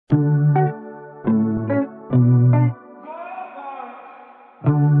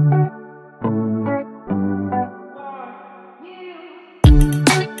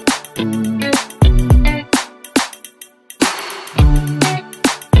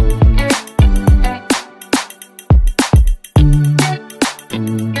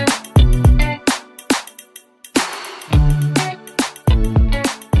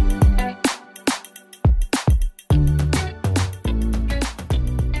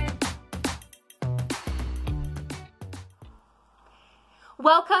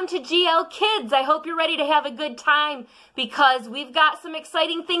Welcome to GL Kids. I hope you're ready to have a good time because we've got some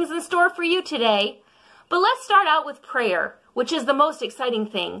exciting things in store for you today. But let's start out with prayer, which is the most exciting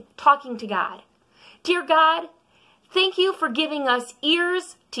thing, talking to God. Dear God, thank you for giving us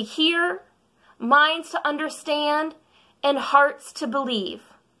ears to hear, minds to understand, and hearts to believe.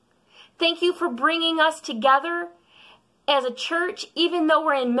 Thank you for bringing us together as a church, even though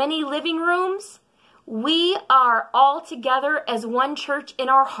we're in many living rooms. We are all together as one church in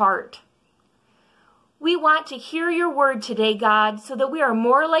our heart. We want to hear your word today, God, so that we are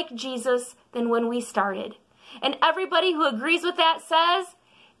more like Jesus than when we started. And everybody who agrees with that says,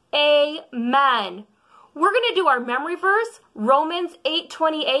 Amen. We're going to do our memory verse, Romans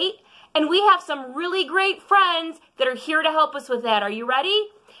 8:28, and we have some really great friends that are here to help us with that. Are you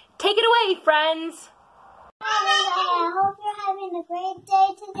ready? Take it away, friends. Hi, I hope you're having a great day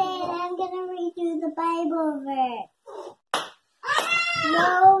today, and I'm going to read you the Bible verse.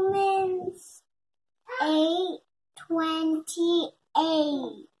 Romans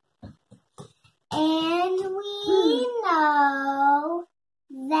 8:28. And we know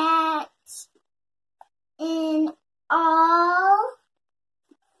that in all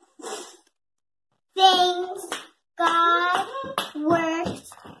things God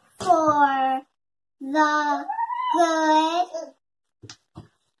works for the good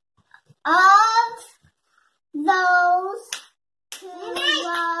of those who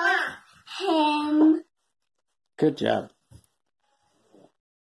love Him. Good job.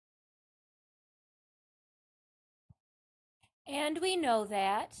 And we know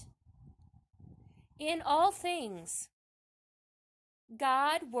that in all things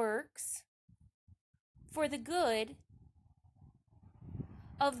God works for the good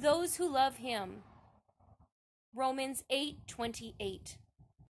of those who love Him. Romans 8:28.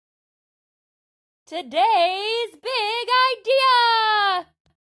 Today's big idea!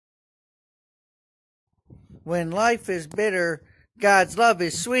 When life is bitter, God's love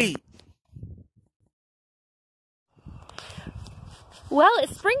is sweet. Well,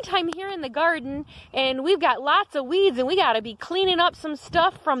 it's springtime here in the garden, and we've got lots of weeds, and we got to be cleaning up some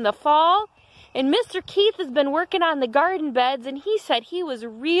stuff from the fall. And Mr. Keith has been working on the garden beds, and he said he was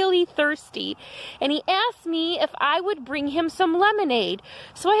really thirsty. And he asked me if I would bring him some lemonade.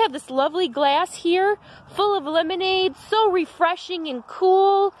 So I have this lovely glass here full of lemonade, so refreshing and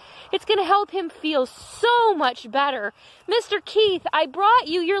cool. It's going to help him feel so much better. Mr. Keith, I brought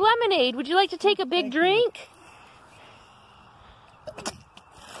you your lemonade. Would you like to take a big drink?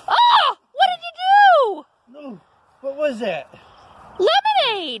 Oh! What did you do? No, what was that?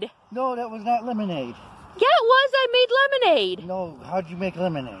 Lemonade! No, that was not lemonade. Yeah, it was. I made lemonade. No, how'd you make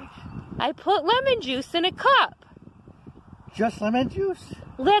lemonade? I put lemon juice in a cup. Just lemon juice?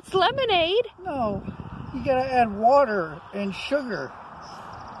 That's lemonade. No, you gotta add water and sugar.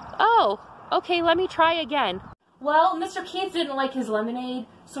 Oh, okay, let me try again. Well, Mr. Keith didn't like his lemonade,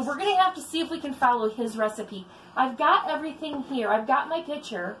 so we're going to have to see if we can follow his recipe. I've got everything here. I've got my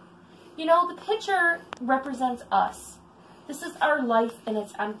pitcher. You know, the pitcher represents us. This is our life, and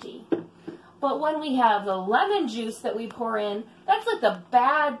it's empty. But when we have the lemon juice that we pour in, that's like the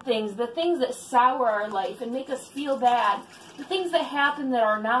bad things, the things that sour our life and make us feel bad, the things that happen that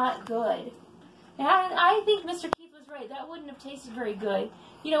are not good. And I think Mr. Keith was right. That wouldn't have tasted very good.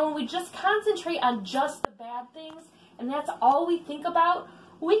 You know, when we just concentrate on just the bad things, and that's all we think about,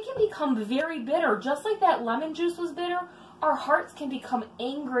 we can become very bitter. Just like that lemon juice was bitter, our hearts can become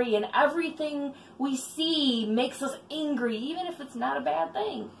angry, and everything we see makes us angry, even if it's not a bad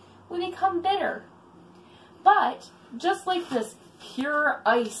thing. We become bitter. But just like this pure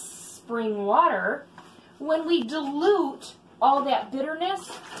ice spring water, when we dilute all that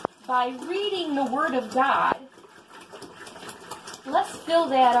bitterness by reading the Word of God, let's fill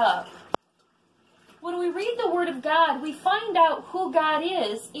that up. When we read the Word of God, we find out who God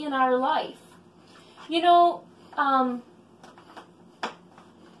is in our life. You know,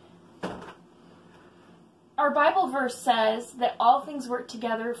 our Bible verse says that all things work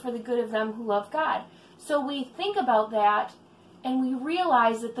together for the good of them who love God. So we think about that, and we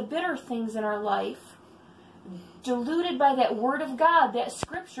realize that the bitter things in our life, diluted by that Word of God, that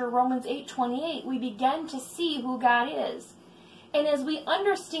Scripture, Romans 8:28, we begin to see who God is. And as we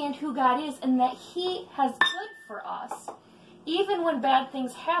understand who God is and that He has good for us, even when bad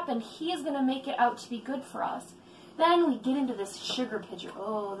things happen, He is going to make it out to be good for us. Then we get into this sugar pitcher.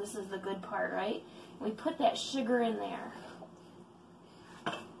 Oh, this is the good part, right? We put that sugar in there.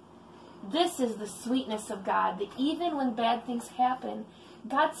 This is the sweetness of God, that even when bad things happen,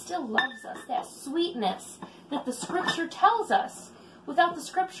 God still loves us. That sweetness that the Scripture tells us. Without the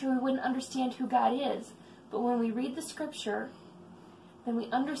Scripture, we wouldn't understand who God is. But when we read the Scripture, then we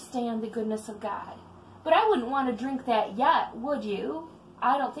understand the goodness of God. But I wouldn't want to drink that yet, would you?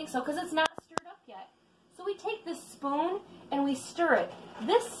 I don't think so, because it's not stirred up yet. So we take this spoon and we stir it.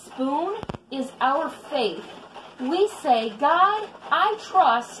 This spoon is our faith. We say, God, I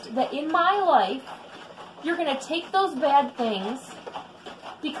trust that in my life, you're going to take those bad things,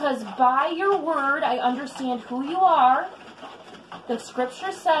 because by your word, I understand who you are. The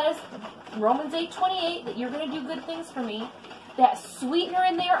scripture says, Romans 8:28, that you're going to do good things for me. That sweetener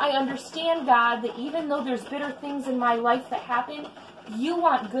in there, I understand, God, that even though there's bitter things in my life that happen, you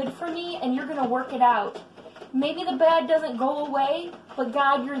want good for me and you're going to work it out. Maybe the bad doesn't go away, but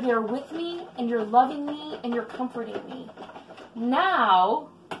God, you're there with me and you're loving me and you're comforting me. Now,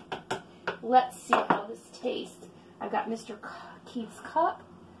 let's see how this tastes. I've got Mr. Keith's cup.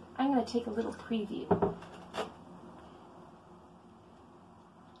 I'm going to take a little preview.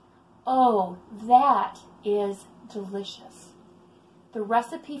 Oh, that is delicious. The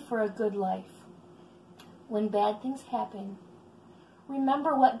recipe for a good life. When bad things happen,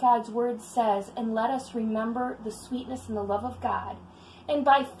 remember what God's word says, and let us remember the sweetness and the love of God. And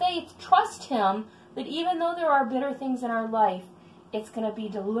by faith, trust him that even though there are bitter things in our life, it's going to be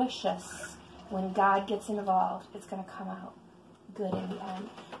delicious when God gets involved. It's going to come out good in the end.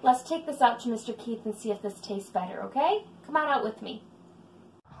 Let's take this out to Mr. Keith and see if this tastes better, okay? Come on out with me.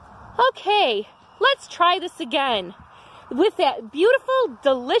 Okay, let's try this again. With that beautiful,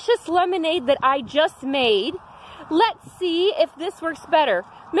 delicious lemonade that I just made, let's see if this works better.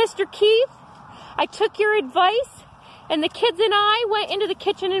 Mr. Keith, I took your advice, and the kids and I went into the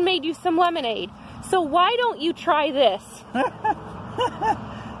kitchen and made you some lemonade. So why don't you try this?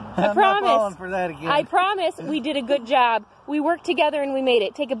 I promise. Not falling for that again. I promise we did a good job. We worked together and we made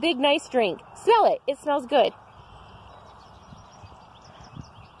it. Take a big, nice drink. Smell it. It smells good.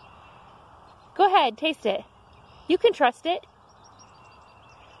 Go ahead, taste it. You can trust it.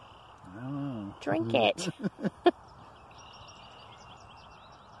 I don't know. Drink it.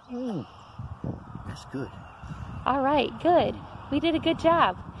 That's good. All right, good. We did a good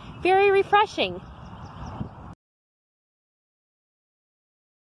job. Very refreshing.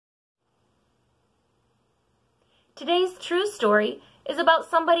 Today's true story is about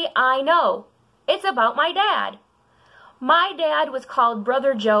somebody I know. It's about my dad. My dad was called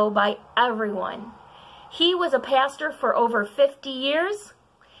Brother Joe by everyone. He was a pastor for over 50 years,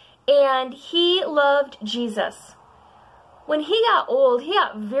 and he loved Jesus. When he got old, he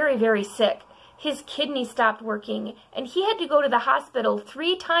got very, very sick. His kidney stopped working, and he had to go to the hospital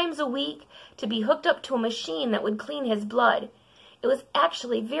 3 times a week to be hooked up to a machine that would clean his blood. It was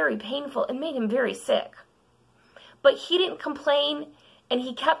actually very painful and made him very sick. But he didn't complain, and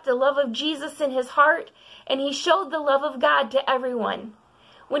he kept the love of Jesus in his heart, and he showed the love of God to everyone.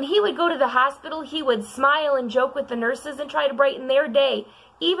 When he would go to the hospital, he would smile and joke with the nurses and try to brighten their day,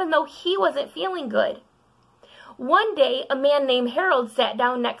 even though he wasn't feeling good. One day, a man named Harold sat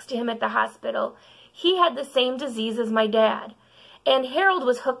down next to him at the hospital. He had the same disease as my dad, and Harold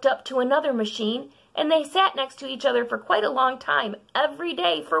was hooked up to another machine, and they sat next to each other for quite a long time, every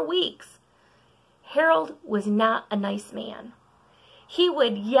day for weeks. Harold was not a nice man. He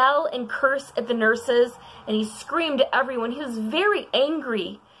would yell and curse at the nurses, and he screamed at everyone. He was very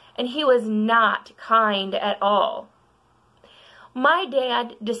angry, and he was not kind at all. My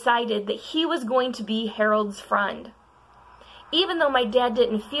dad decided that he was going to be Harold's friend. Even though my dad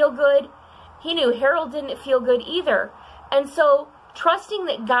didn't feel good, he knew Harold didn't feel good either. And so, trusting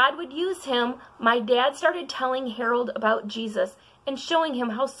that God would use him, my dad started telling Harold about Jesus and showing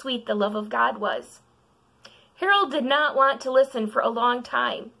him how sweet the love of God was. Harold did not want to listen for a long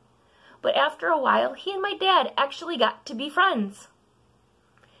time, but after a while, he and my dad actually got to be friends.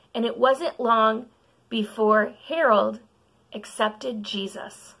 And it wasn't long before Harold accepted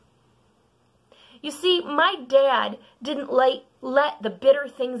Jesus. You see, my dad didn't let the bitter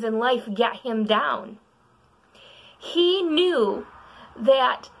things in life get him down. He knew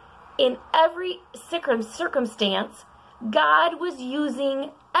that in every circumstance, God was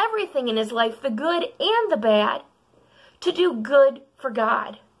using everything in his life, the good and the bad, to do good for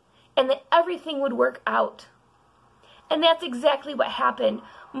God, and that everything would work out. And that's exactly what happened.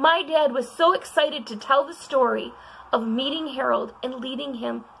 My dad was so excited to tell the story of meeting Harold and leading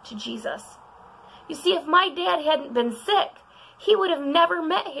him to Jesus. You see, if my dad hadn't been sick, he would have never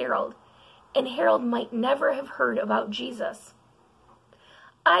met Harold, and Harold might never have heard about Jesus.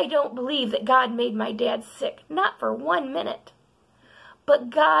 I don't believe that God made my dad sick, not for 1 minute. But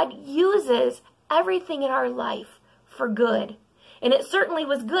God uses everything in our life for good. And it certainly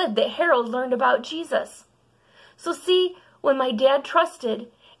was good that Harold learned about Jesus. So see, when my dad trusted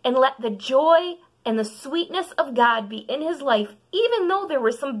and let the joy and the sweetness of God be in his life, even though there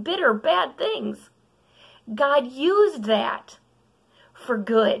were some bitter, bad things. God used that for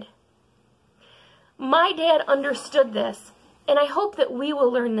good. My dad understood this, and I hope that we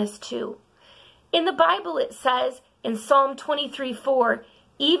will learn this too. In the Bible it says in Psalm 23:4,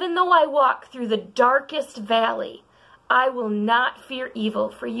 even though I walk through the darkest valley, I will not fear evil,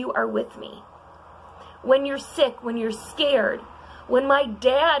 for you are with me. When you're sick, when you're scared, when my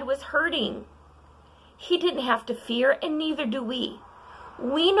dad was hurting, he didn't have to fear, and neither do we.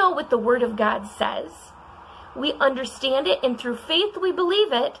 We know what the Word of God says. We understand it, and through faith we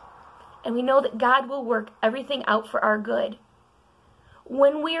believe it, and we know that God will work everything out for our good.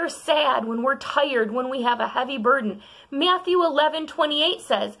 When we're sad, when we're tired, when we have a heavy burden, Matthew 11:28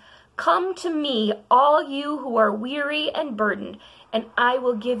 says, come to me, all you who are weary and burdened, and I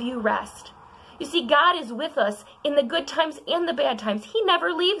will give you rest. You see, God is with us in the good times and the bad times. He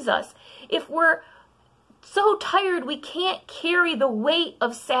never leaves us. If we're so tired we can't carry the weight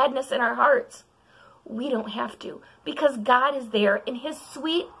of sadness in our hearts, we don't have to, because God is there, and his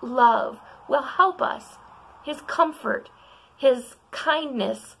sweet love will help us. His comfort, his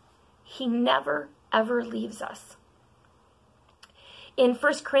kindness, he never, ever leaves us. In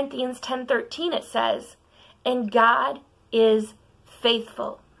 1 Corinthians 10:13 it says, and God is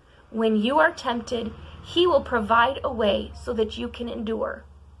faithful. When you are tempted, he will provide a way so that you can endure.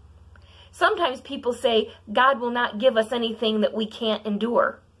 Sometimes people say God will not give us anything that we can't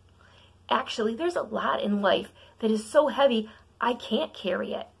endure. Actually, there's a lot in life that is so heavy, I can't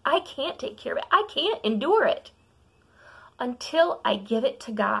carry it. I can't take care of it. I can't endure it until I give it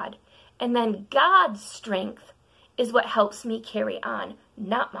to God. And then God's strength is what helps me carry on,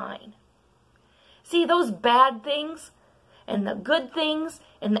 not mine. See, those bad things and the good things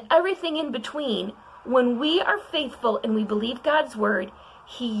and everything in between, when we are faithful and we believe God's word,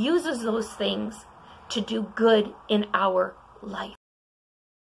 he uses those things to do good in our life.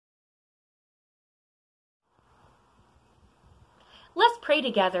 Let's pray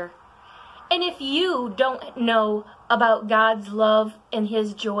together. And if you don't know about God's love and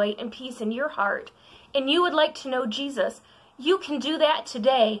his joy and peace in your heart, and you would like to know Jesus, you can do that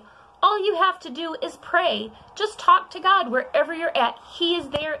today. All you have to do is pray. Just talk to God wherever you're at. He is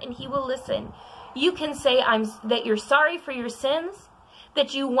there and he will listen. You can say that you're sorry for your sins,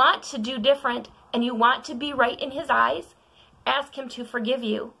 that you want to do different, and you want to be right in his eyes. Ask him to forgive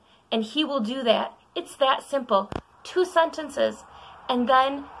you, and he will do that. It's that simple. 2 sentences. And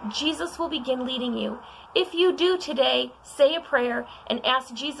then Jesus will begin leading you. If you do today, say a prayer and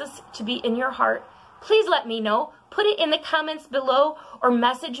ask Jesus to be in your heart, please let me know. Put it in the comments below or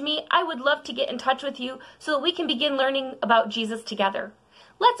message me. I would love to get in touch with you so that we can begin learning about Jesus together.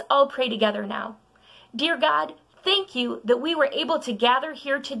 Let's all pray together now. Dear God, thank you that we were able to gather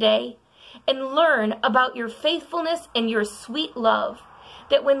here today and learn about your faithfulness and your sweet love.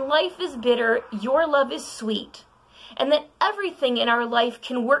 That when life is bitter, your love is sweet. And that everything in our life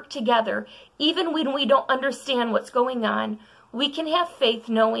can work together, even when we don't understand what's going on. We can have faith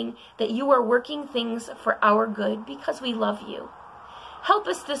knowing that you are working things for our good because we love you. Help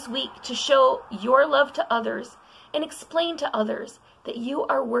us this week to show your love to others and explain to others that you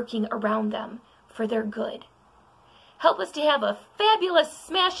are working around them for their good. Help us to have a fabulous,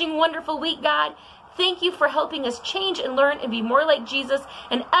 smashing, wonderful week, God. Thank you for helping us change and learn and be more like Jesus.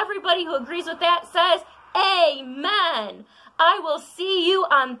 And everybody who agrees with that says, amen. I will see you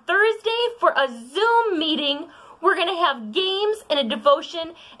on Thursday for a Zoom meeting. We're going to have games and a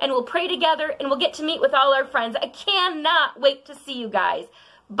devotion, and we'll pray together, and we'll get to meet with all our friends. I cannot wait to see you guys.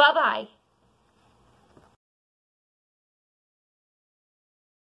 Bye-bye.